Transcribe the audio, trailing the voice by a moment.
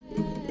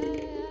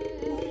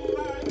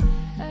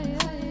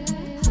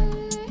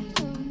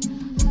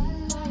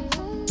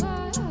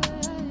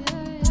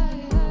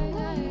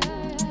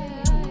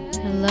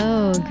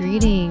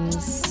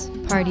Greetings,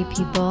 party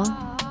people,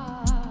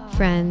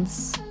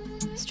 friends,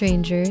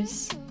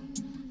 strangers,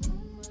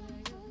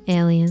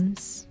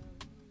 aliens.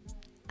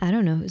 I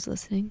don't know who's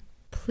listening.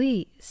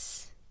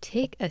 Please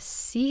take a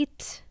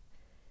seat,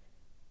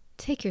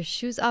 take your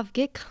shoes off,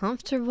 get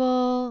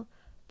comfortable,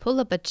 pull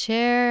up a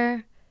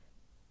chair,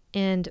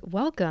 and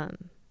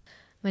welcome.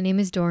 My name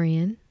is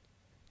Dorian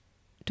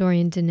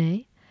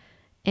Dene,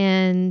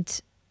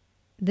 and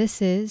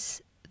this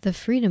is the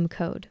Freedom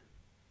Code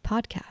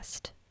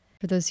podcast.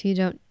 For those who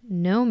don't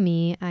know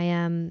me, I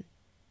am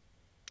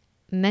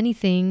many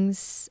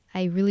things.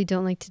 I really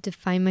don't like to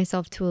define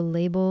myself to a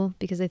label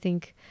because I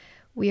think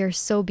we are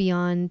so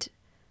beyond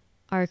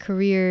our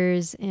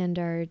careers and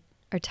our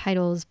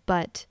titles.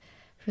 But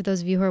for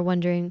those of you who are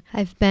wondering,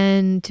 I've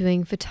been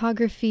doing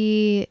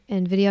photography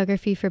and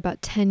videography for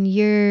about 10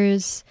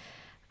 years.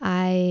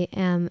 I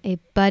am a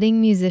budding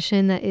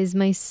musician. That is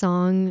my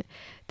song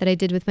that I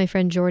did with my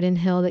friend Jordan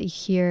Hill that you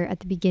hear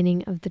at the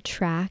beginning of the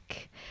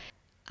track.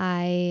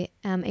 I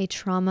am a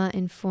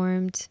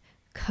trauma-informed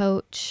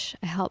coach.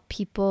 I help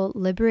people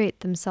liberate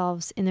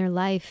themselves in their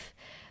life,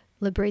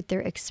 liberate their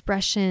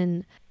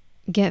expression,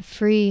 get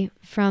free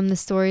from the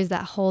stories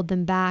that hold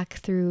them back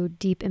through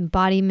deep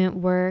embodiment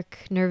work,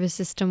 nervous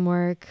system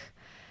work,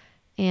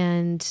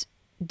 and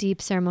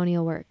deep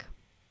ceremonial work.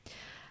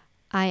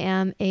 I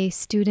am a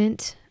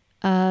student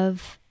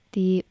of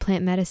the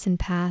plant medicine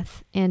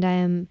path, and I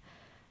am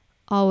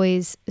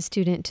always a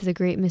student to the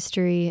great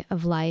mystery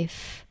of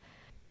life.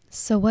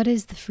 So what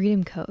is the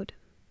Freedom Code?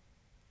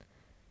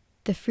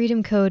 The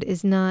Freedom Code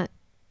is not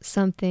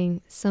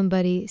something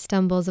somebody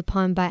stumbles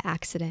upon by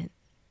accident.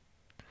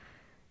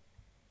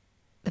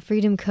 The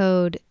Freedom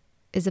Code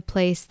is a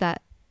place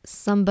that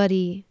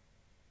somebody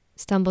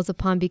stumbles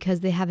upon because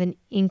they have an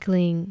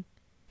inkling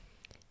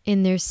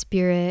in their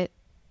spirit.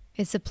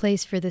 It's a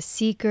place for the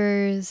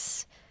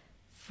seekers,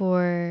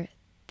 for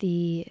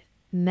the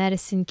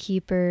medicine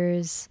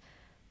keepers,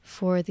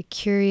 for the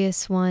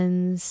curious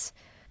ones.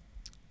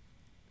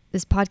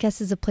 This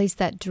podcast is a place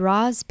that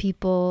draws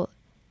people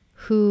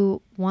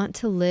who want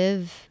to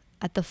live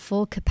at the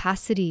full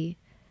capacity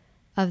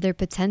of their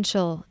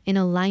potential, in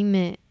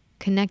alignment,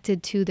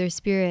 connected to their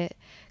spirit,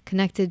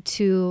 connected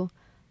to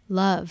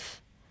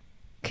love,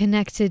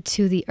 connected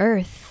to the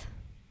earth.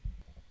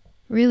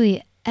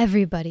 Really,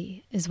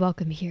 everybody is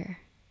welcome here.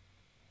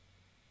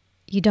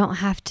 You don't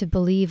have to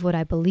believe what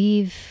I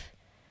believe.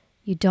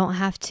 You don't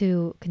have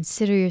to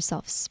consider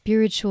yourself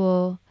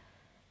spiritual.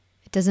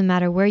 It doesn't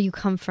matter where you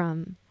come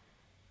from.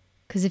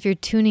 Because if you're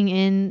tuning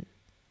in,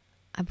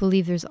 I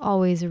believe there's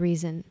always a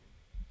reason.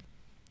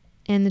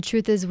 And the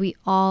truth is, we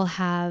all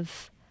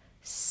have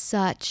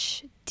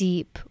such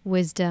deep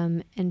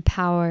wisdom and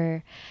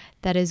power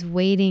that is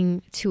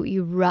waiting to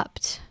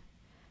erupt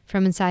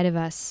from inside of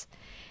us.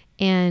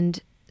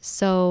 And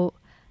so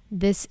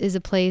this is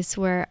a place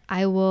where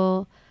I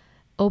will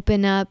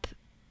open up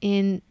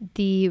in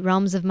the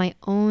realms of my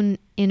own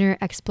inner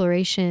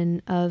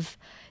exploration of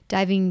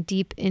diving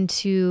deep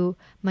into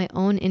my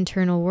own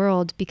internal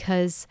world,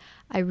 because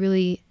I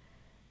really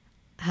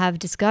have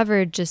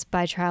discovered just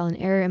by trial and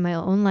error in my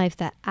own life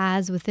that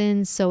as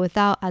within, so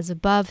without, as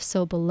above,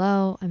 so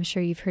below. I'm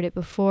sure you've heard it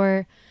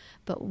before,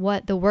 but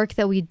what the work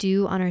that we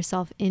do on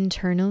ourselves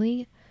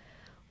internally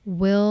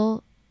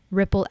will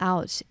ripple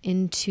out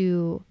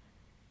into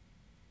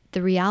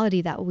the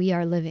reality that we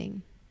are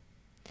living.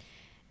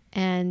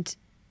 And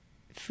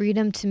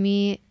freedom to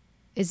me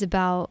is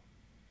about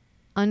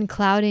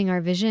unclouding our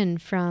vision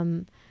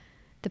from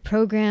the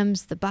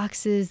programs, the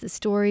boxes, the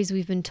stories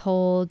we've been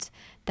told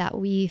that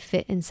we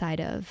fit inside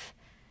of,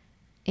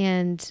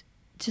 and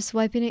just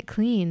wiping it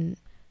clean.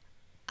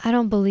 I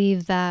don't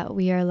believe that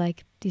we are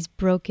like these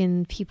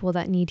broken people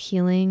that need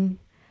healing.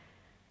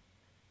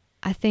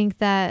 I think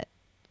that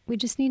we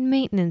just need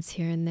maintenance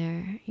here and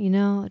there,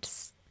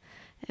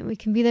 and we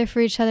can be there for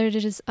each other to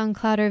just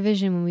uncloud our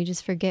vision when we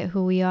just forget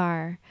who we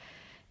are.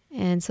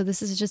 And so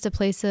this is just a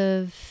place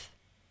of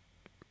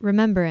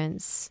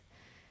remembrance.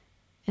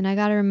 And I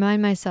got to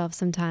remind myself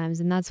sometimes,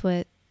 and that's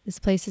what this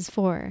place is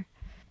for.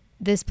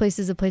 This place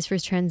is a place for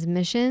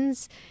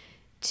transmissions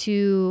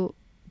to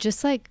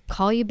just like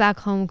call you back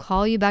home,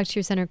 call you back to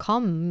your center,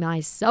 call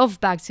myself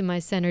back to my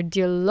center.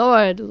 Dear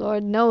Lord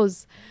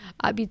knows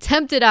I'd be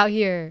tempted out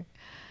here.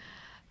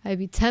 I'd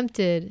be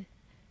tempted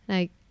and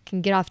I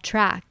can get off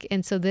track.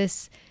 And so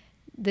this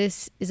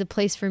is a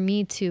place for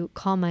me to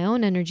call my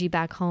own energy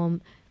back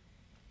home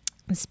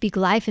and speak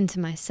life into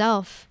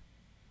myself,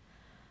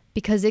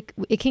 because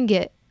it can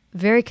get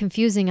very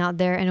confusing out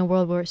there in a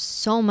world where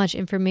so much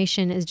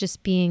information is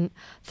just being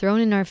thrown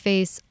in our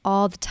face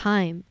all the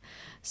time.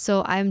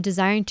 So I'm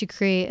desiring to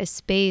create a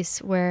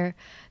space where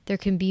there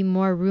can be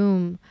more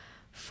room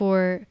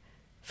for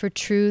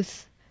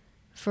truth,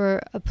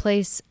 for a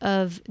place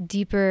of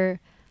deeper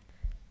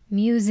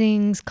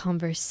musings,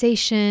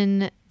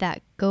 conversation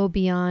that go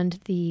beyond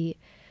the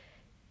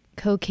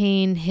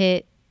cocaine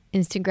hit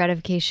instant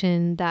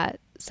gratification that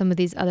some of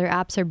these other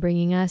apps are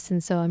bringing us.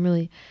 And so I'm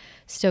really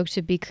stoked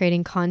to be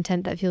creating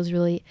content that feels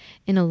really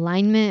in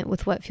alignment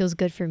with what feels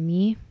good for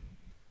me.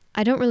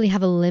 I don't really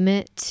have a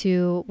limit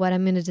to what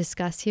I'm going to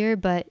discuss here,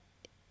 but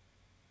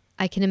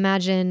I can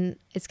imagine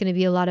it's going to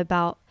be a lot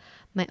about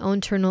my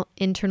own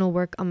internal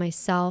work on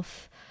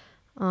myself,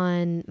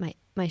 on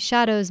my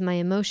shadows, my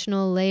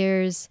emotional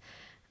layers,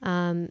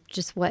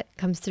 just what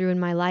comes through in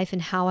my life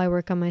and how I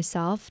work on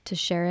myself to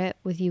share it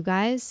with you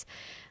guys.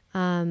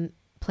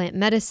 Plant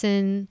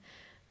medicine,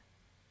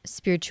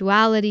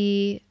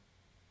 spirituality,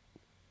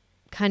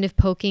 kind of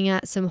poking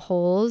at some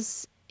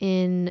holes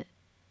in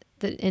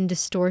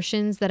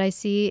distortions that I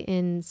see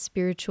in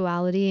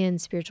spirituality and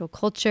spiritual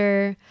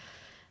culture.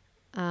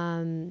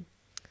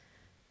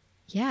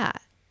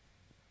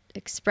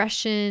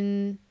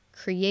 Expression,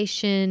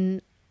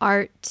 creation,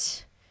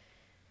 art,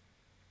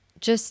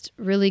 just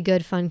really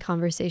good, fun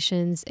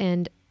conversations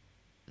and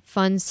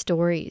fun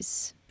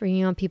stories,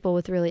 bringing on people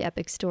with really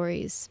epic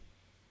stories.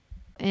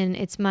 And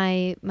it's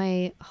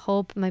my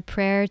hope, my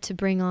prayer to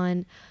bring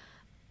on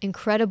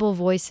incredible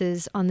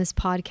voices on this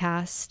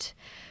podcast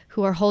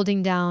who are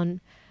holding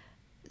down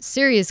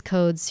serious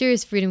codes,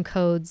 serious freedom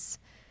codes,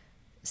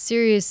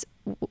 serious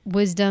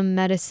wisdom,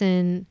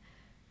 medicine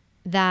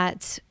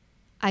that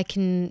I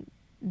can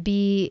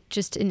be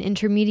just an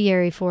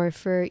intermediary for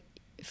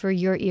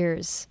your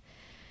ears.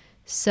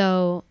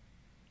 So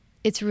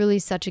it's really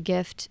such a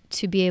gift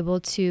to be able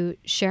to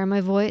share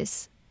my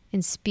voice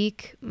and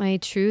speak my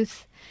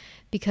truth,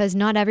 because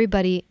not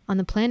everybody on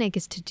the planet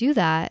gets to do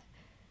that.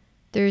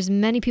 There's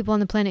many people on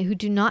the planet who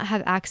do not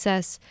have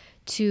access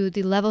to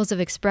the levels of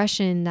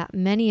expression that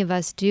many of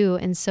us do.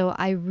 And so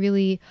I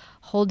really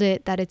hold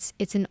it that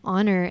it's an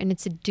honor and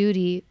it's a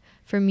duty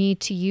for me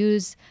to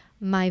use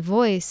my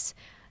voice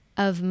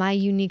of my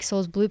unique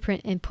soul's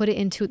blueprint and put it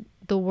into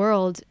the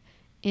world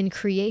in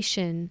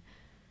creation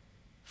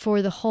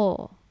for the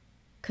whole.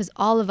 Because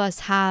all of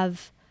us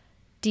have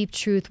deep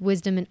truth,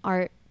 wisdom, and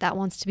art that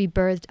wants to be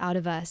birthed out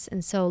of us.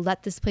 And so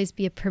let this place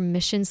be a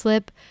permission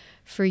slip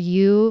for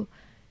you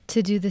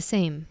to do the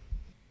same.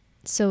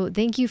 So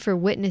thank you for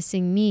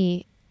witnessing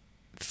me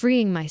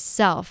freeing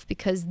myself,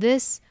 because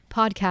this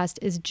podcast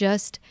is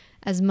just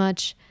as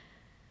much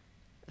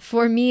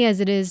for me as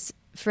it is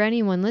for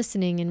anyone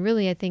listening. And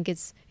really, I think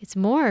it's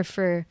more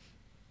for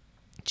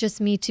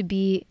just me to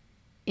be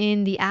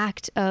in the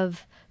act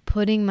of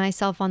putting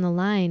myself on the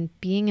line,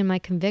 being in my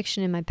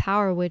conviction and my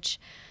power, which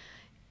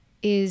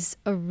is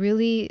a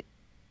really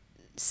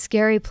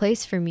scary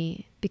place for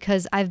me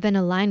because I've been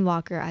a line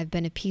walker. I've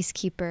been a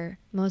peacekeeper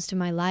most of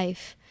my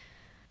life.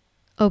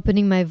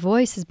 Opening my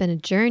voice has been a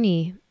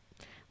journey.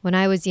 When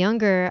I was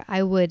younger,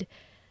 I would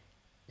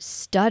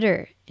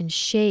stutter and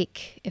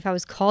shake if I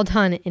was called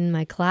on in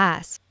my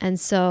class. And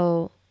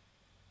so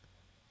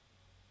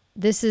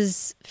this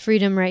is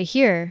freedom right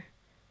here.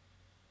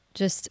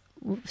 Just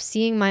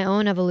seeing my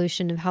own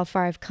evolution of how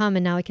far I've come,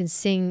 and now I can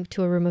sing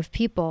to a room of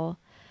people,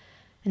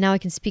 and now I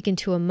can speak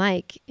into a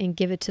mic and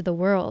give it to the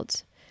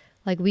world.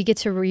 Like, we get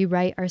to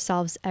rewrite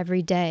ourselves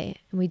every day,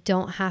 and we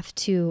don't have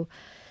to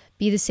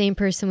be the same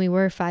person we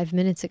were 5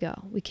 minutes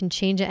ago. We can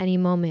change at any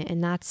moment,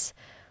 and that's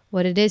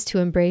what it is to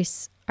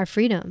embrace our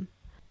freedom.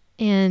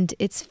 And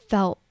it's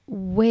felt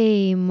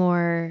way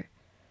more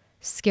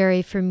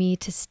scary for me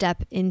to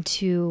step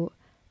into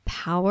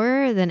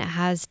power than it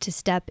has to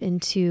step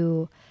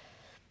into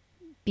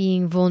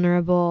being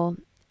vulnerable.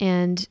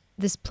 And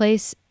this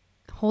place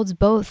holds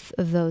both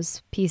of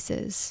those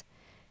pieces.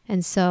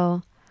 And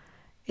so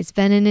it's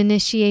been an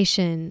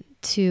initiation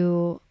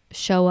to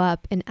show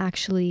up and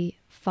actually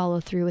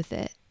follow through with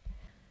it.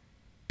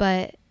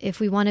 But if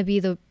we want to be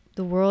the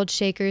world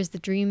shakers, the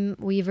dream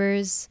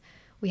weavers,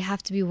 we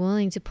have to be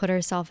willing to put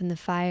ourselves in the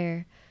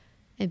fire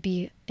and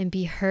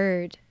be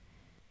heard,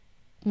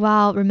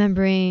 while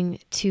remembering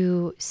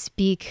to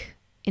speak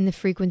in the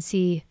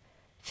frequency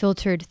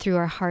filtered through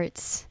our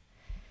hearts.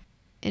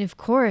 And of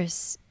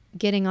course,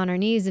 getting on our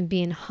knees and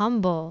being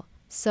humble.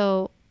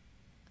 So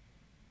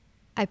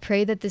I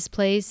pray that this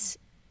place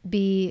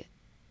be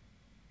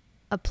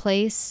a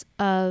place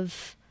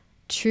of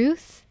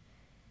truth,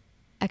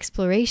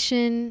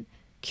 exploration,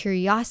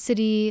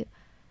 curiosity,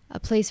 a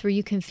place where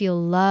you can feel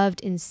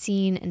loved and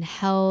seen and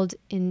held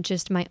in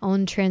just my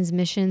own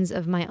transmissions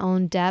of my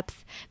own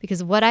depth.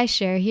 Because what I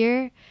share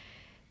here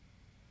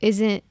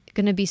isn't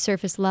going to be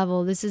surface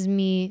level. This is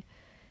me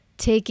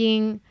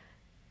taking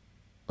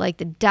like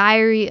the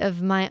diary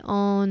of my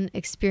own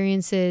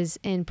experiences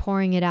and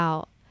pouring it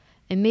out.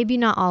 And maybe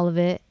not all of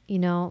it,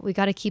 we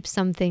got to keep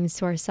some things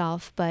to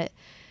ourselves, but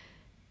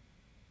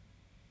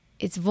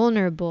it's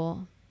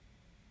vulnerable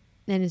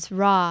and it's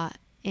raw,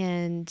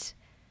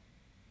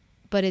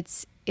 but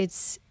it's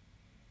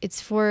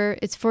for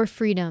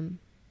freedom,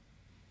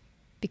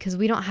 because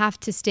we don't have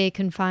to stay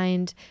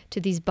confined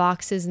to these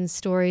boxes and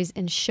stories,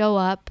 and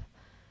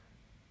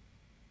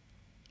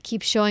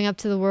keep showing up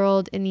to the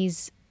world in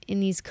these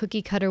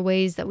cookie cutter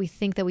ways that we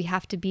think that we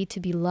have to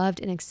be loved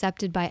and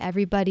accepted by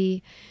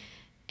everybody.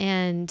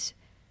 And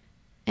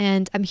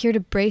I'm here to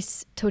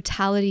brace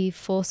totality,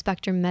 full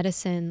spectrum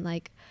medicine,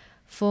 like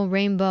full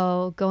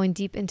rainbow, going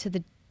deep into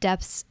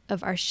depths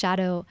of our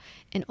shadow,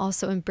 and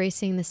also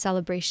embracing the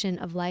celebration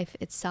of life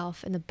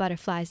itself, and the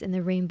butterflies and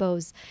the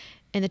rainbows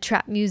and the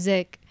trap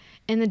music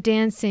and the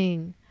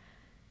dancing.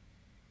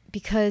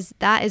 Because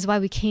that is why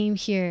we came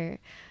here,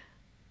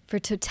 for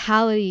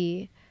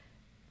totality,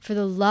 for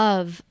the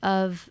love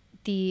of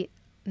the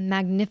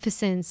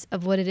magnificence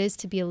of what it is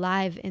to be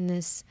alive in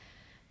this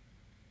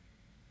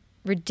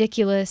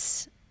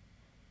ridiculous,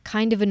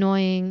 kind of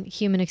annoying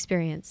human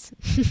experience.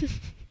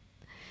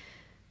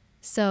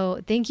 So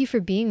thank you for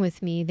being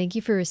with me. Thank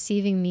you for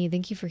receiving me.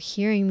 Thank you for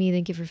hearing me.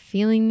 Thank you for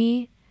feeling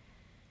me.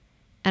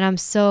 And I'm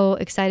so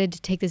excited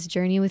to take this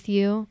journey with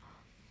you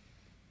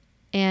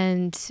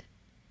and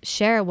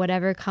share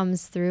whatever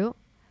comes through,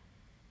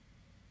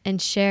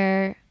 and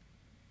share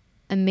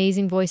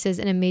amazing voices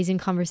and amazing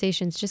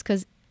conversations, just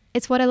because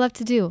it's what I love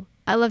to do.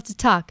 I love to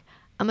talk.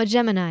 I'm a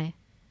Gemini.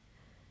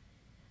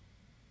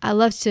 I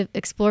love to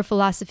explore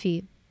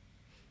philosophy.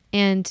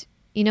 And,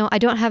 I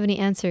don't have any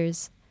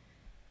answers.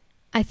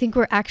 I think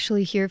we're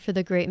actually here for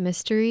the great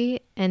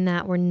mystery, and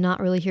that we're not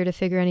really here to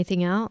figure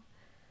anything out.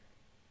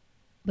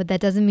 But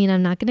that doesn't mean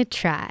I'm not going to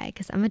try,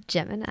 because I'm a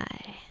Gemini.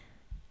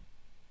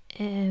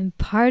 And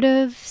part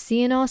of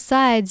seeing all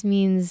sides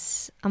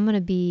means I'm going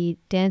to be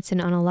dancing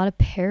on a lot of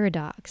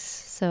paradox.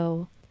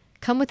 So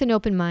come with an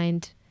open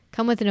mind,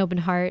 come with an open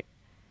heart,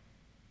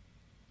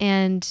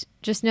 and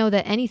just know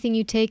that anything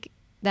you take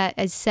that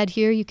is said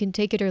here, you can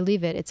take it or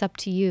leave it. It's up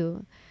to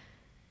you.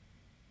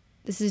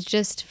 This is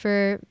just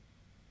for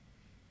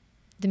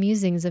the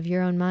musings of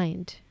your own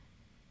mind.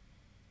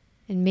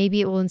 And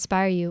maybe it will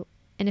inspire you.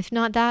 And if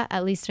not that,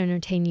 at least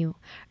entertain you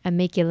and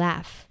make you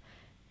laugh.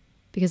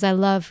 Because I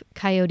love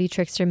coyote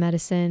trickster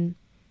medicine.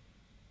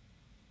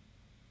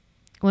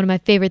 One of my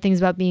favorite things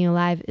about being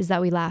alive is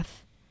that we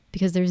laugh.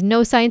 Because there's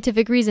no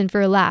scientific reason for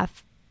a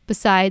laugh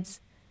besides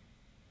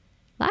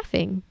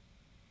laughing.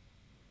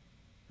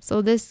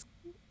 So this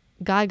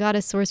God,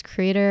 goddess, source,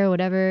 creator,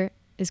 whatever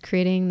is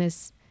creating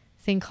this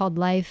thing called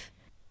life,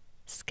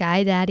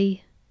 Sky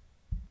Daddy,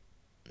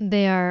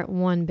 they are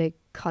one big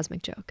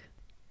cosmic joke.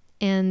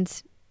 And,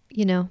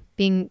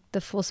 being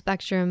the full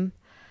spectrum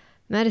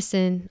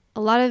medicine,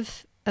 a lot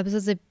of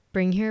episodes I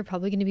bring here are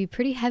probably going to be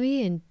pretty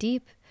heavy and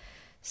deep.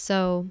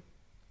 So,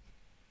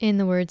 in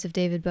the words of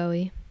David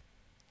Bowie,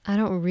 I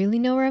don't really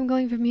know where I'm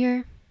going from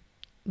here,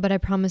 but I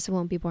promise it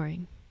won't be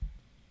boring.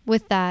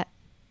 With that,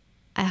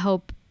 I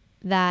hope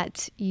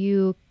that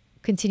you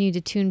continue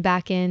to tune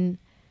back in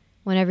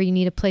whenever you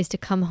need a place to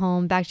come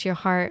home, back to your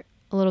heart,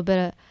 a little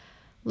bit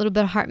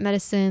of heart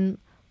medicine,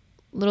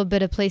 a little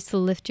bit of place to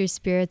lift your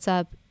spirits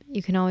up.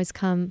 You can always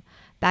come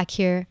back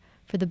here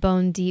for the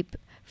bone deep,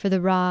 for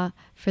the raw,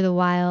 for the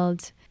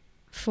wild,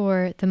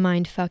 for the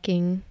mind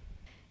fucking.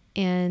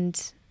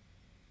 And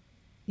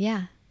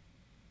yeah,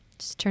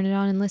 just turn it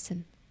on and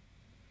listen.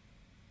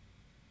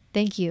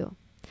 Thank you.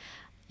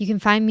 You can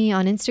find me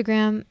on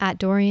Instagram at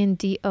Dorian,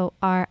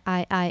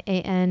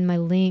 Doriian. My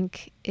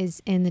link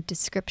is in the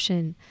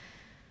description.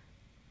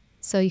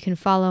 So you can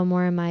follow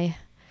more of my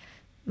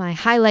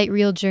highlight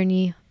reel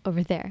journey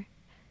over there.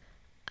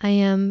 I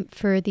am,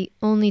 for the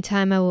only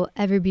time I will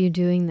ever be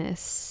doing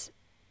this,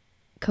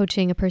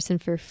 coaching a person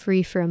for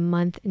free for a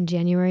month in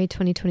January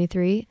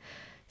 2023.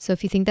 So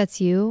if you think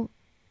that's you,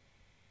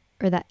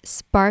 or that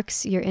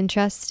sparks your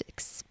interest,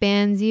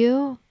 expands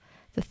you,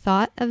 the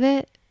thought of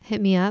it, hit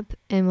me up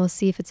and we'll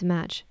see if it's a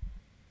match.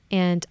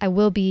 And I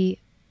will be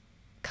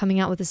coming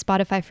out with a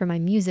Spotify for my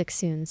music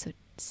soon, so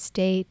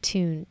stay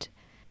tuned.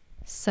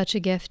 Such a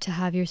gift to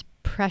have your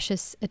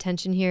precious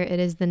attention here. It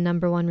is the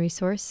 #1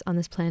 resource on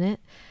this planet.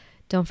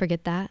 Don't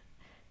forget that.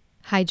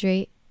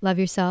 Hydrate, love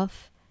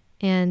yourself,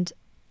 and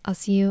I'll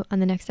see you on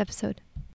the next episode.